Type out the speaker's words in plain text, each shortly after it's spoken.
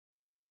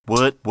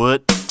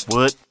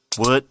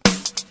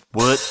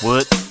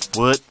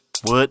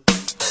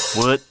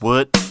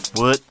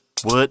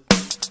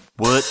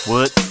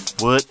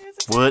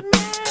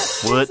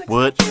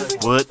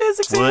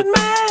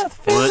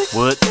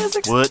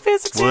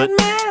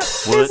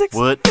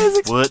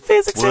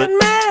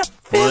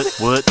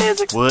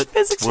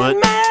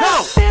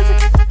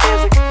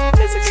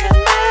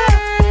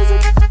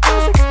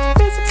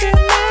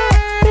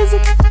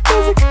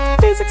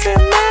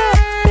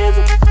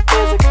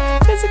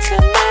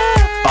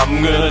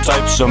I'm gonna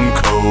type some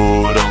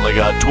code, only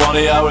got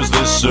 20 hours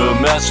this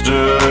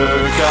semester.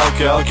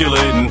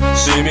 Calculating,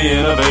 see me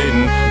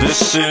innovating,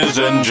 this is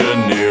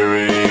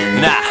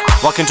engineering. Nah,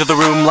 walk into the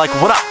room like,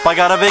 what up? I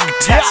got a big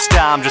test.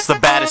 I'm just the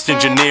baddest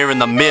engineer in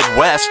the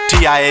Midwest.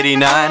 TI-89,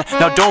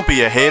 now don't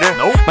be a hater.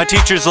 Nope. My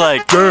teacher's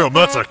like, damn,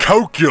 that's a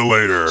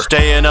calculator.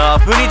 staying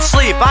up, who needs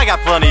sleep? I got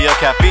plenty of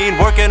caffeine.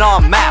 Working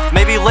on math,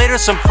 maybe later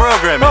some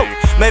programming.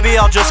 Maybe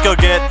I'll just go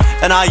get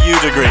an IU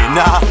degree.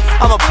 Nah,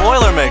 I'm a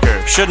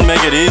Boilermaker, shouldn't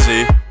make it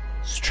easy.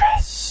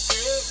 Stress.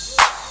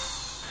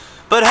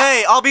 But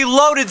hey, I'll be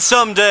loaded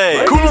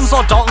someday. Coulomb's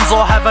law, Dalton's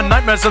law, having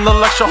nightmares in the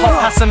lecture hall.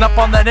 Passing up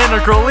on that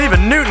integral,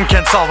 even Newton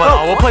can't solve it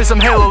all. We'll play some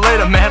Halo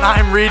later, man.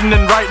 I'm reading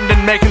and writing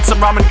and making some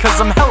ramen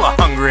cause I'm hella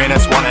hungry and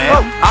it's 1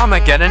 AM. I'ma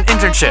get an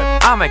internship.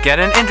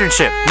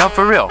 No,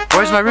 for real.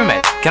 Where's my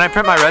roommate? Can I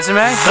print my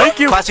resume? Thank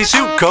you. Classy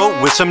suit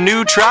coat with some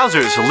new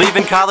trousers.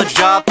 Leaving college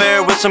job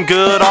fair with some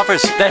good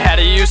offers. They had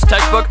a used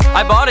textbook,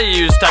 I bought a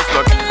used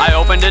textbook. I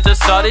opened it to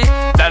study,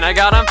 then I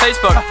got on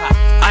Facebook.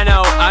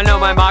 I know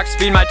my Mach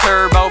speed, my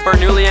turbo.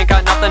 Bernoulli ain't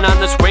got nothing on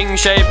this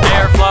wing-shaped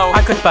airflow.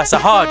 I could pass a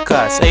hard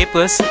class, A+,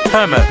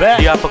 Hermit.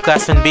 The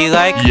upperclassmen be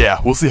like, Yeah,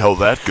 we'll see how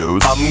that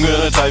goes. I'm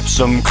gonna type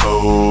some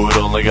code,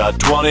 only got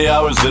 20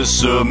 hours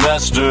this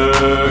semester.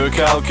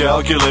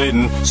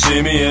 Calculating,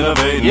 see me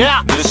innovating,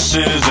 this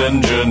is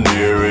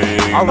engineering.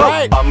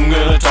 Alright. I'm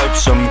gonna type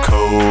some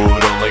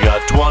code, only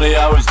got 20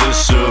 hours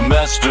this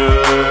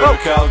semester.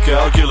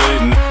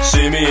 Calculating,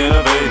 see me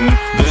innovating,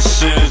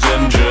 this is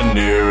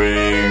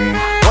engineering.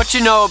 What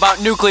you know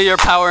about nuclear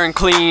power and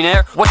clean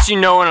air? What you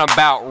knowin'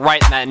 about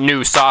writing that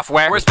new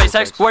software? We're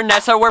SpaceX, we're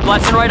NASA, we're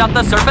blasting right off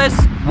the surface.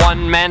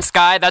 One man's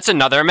sky, that's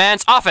another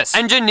man's office.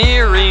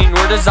 Engineering,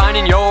 we're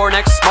designing your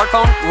next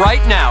smartphone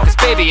right now. Cause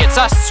baby, it's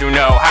us who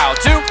know how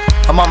to.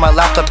 I'm on my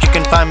laptop, you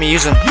can find me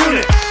using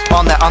Unix.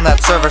 on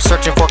that server,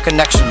 searching for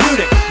connections.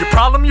 Your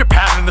problem, your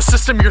pattern, the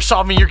system you're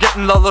solving. You're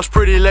getting all those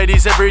pretty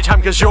ladies every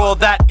time cause you're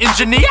that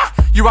engineer.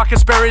 You rockin'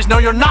 Sperry's, no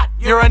you're not,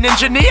 you're an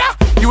engineer.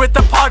 You at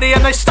the party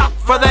and they stop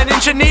for that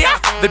engineer.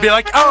 They be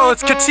like, oh,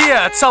 it's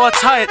Katia, it's hella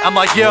tight. I'm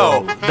like,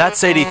 yo,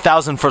 that's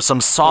 80,000 for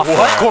some software.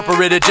 What?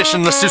 Corporate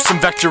edition, let's do some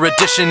vector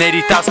edition.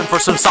 80,000 for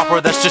some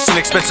software, that's just an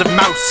expensive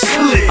mouse.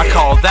 I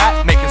call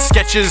that making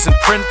sketches and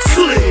prints.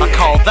 I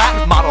call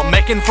that model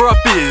making for a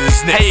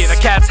business. Hey, the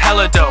cat's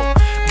hella dope,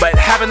 but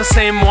having the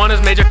same one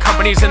as major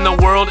companies in the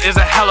world is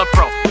a hella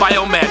pro.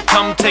 Biomed,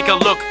 come take a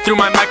look through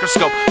my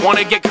microscope.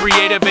 Wanna get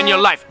creative in your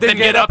life? Then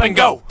get up and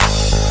go.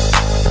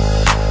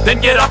 Then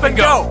get up and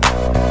go.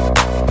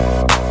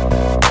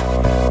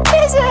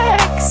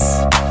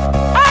 Physics!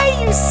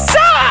 IU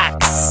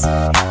sucks!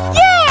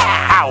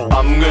 Yeah!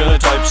 I'm gonna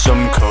type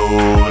some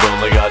code,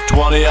 only got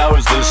 20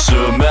 hours this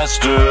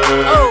semester.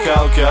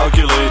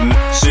 Calculating,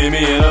 see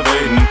me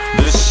innovating,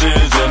 this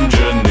is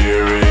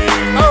engineering.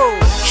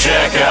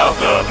 Check out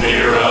the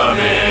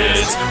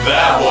pyramids,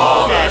 that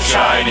wall the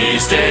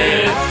Chinese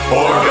did.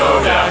 Or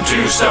go down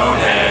to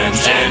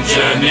Stonehenge,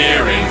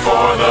 engineering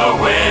for the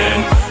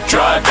win.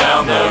 Drive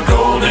down the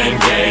Golden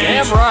Gate,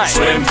 Damn right.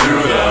 swim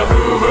through the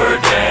Hoover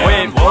Dam.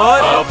 Wait,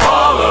 what?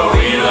 Apollo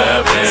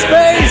 11,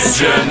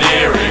 Space.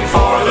 engineering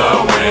for the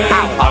win.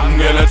 I'm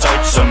gonna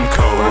type some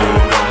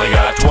code, only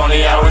got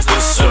 20 hours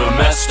this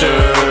semester.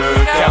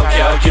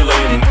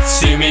 Calculating,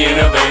 see me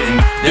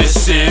innovating,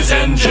 this is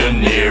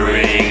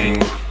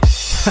engineering.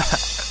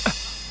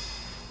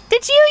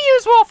 Did you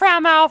use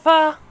Wolfram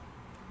Alpha?